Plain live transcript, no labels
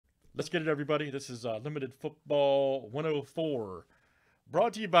Let's get it, everybody. This is Limited Football 104.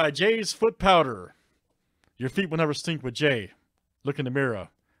 Brought to you by Jay's Foot Powder. Your feet will never stink with Jay. Look in the mirror.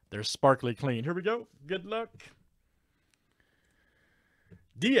 They're sparkly clean. Here we go. Good luck.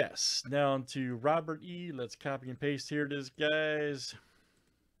 DS down to Robert E. Let's copy and paste. Here it is, guys.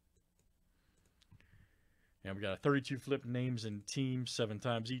 And we got a 32 flip, names and teams, 7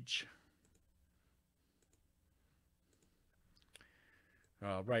 times each.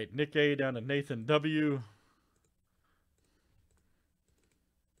 All right, Nick A down to Nathan W.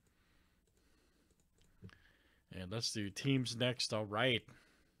 And let's do teams next. All right.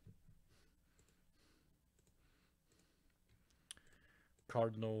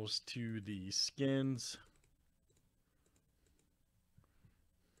 Cardinals to the Skins.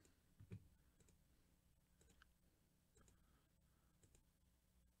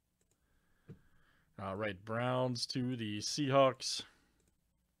 All right, Browns to the Seahawks.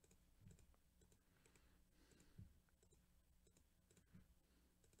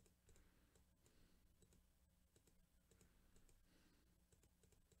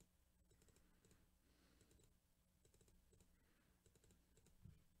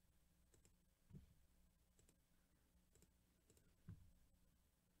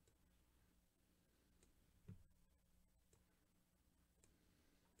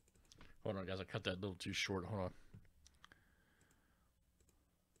 Hold on, guys. I cut that a little too short. Hold on.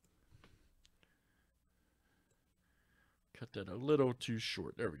 Cut that a little too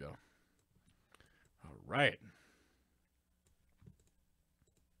short. There we go. All right.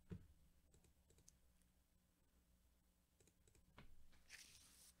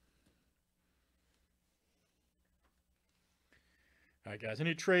 All right, guys.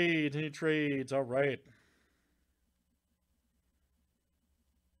 Any trades? Any trades? All right.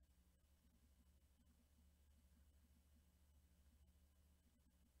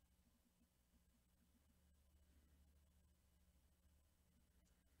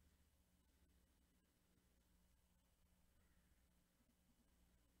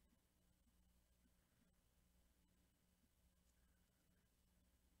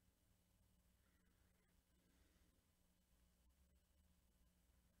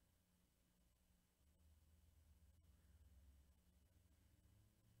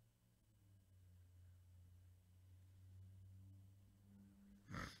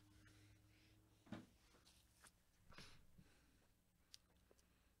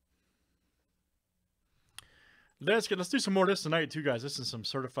 Let's do some more of this tonight too, guys. This is some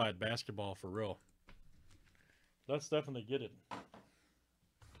certified basketball for real. Let's definitely get it.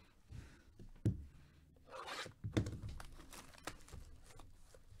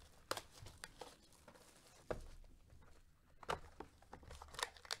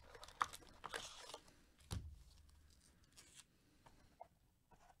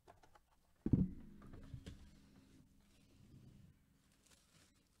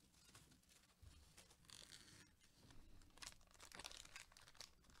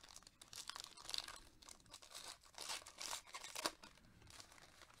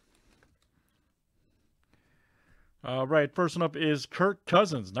 All right, first one up is Kirk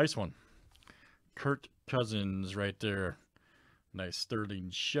Cousins. Nice one. Kirk Cousins right there. Nice Sterling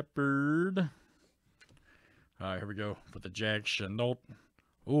Shepard. All right, here we go with the Jag Chenault.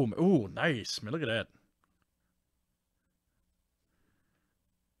 Ooh, nice. Man, look at that.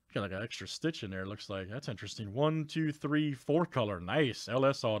 Got like an extra stitch in there, looks like. That's interesting. 1, 2, 3, 4 color. Nice.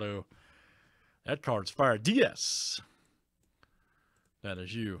 LS Auto. That card's fire. DS. That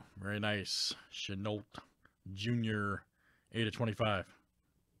is you. Very nice. Chenault Junior 8/25.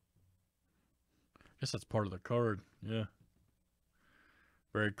 Guess that's part of the card. Yeah.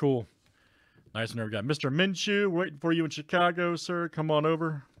 Very cool. Nice. And there we got Mr. Minshew waiting for you in Chicago, sir. Come on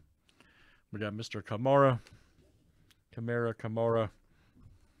over. We got Mr. Kamara. Kamara.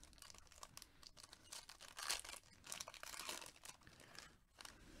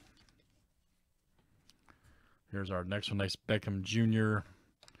 Here's our next one. Nice Beckham Jr.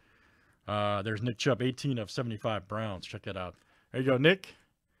 There's Nick Chubb, 18/75 Browns. Check that out. There you go, Nick.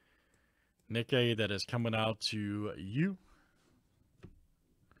 Nick A, that is coming out to you.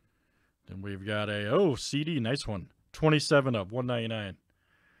 Then we've got a, CD, nice one. 27/199.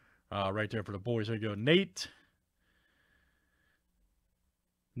 Right there for the boys. There you go, Nate.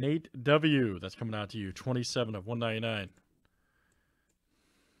 Nate W, that's coming out to you. 27/199.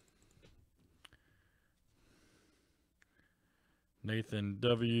 Nathan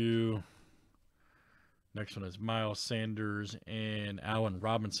W. Next one is Miles Sanders and Allen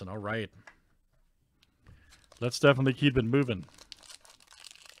Robinson. All right. Let's definitely keep it moving.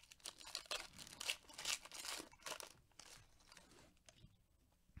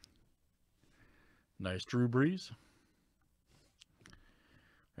 Nice Drew Brees.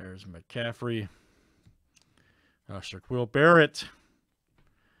 There's McCaffrey. Shaquille Barrett.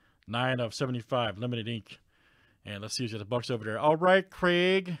 9/75, limited ink. And let's see who's got the Bucks over there. All right,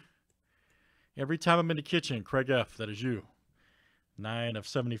 Craig. Every time I'm in the kitchen, Craig F., that is you.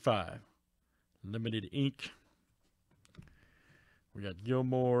 9/75, limited ink. We got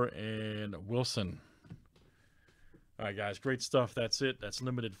Gilmore and Wilson. All right, guys, great stuff. That's it. That's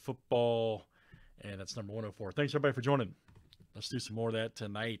limited football, and that's number 104. Thanks, everybody, for joining. Let's do some more of that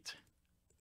tonight.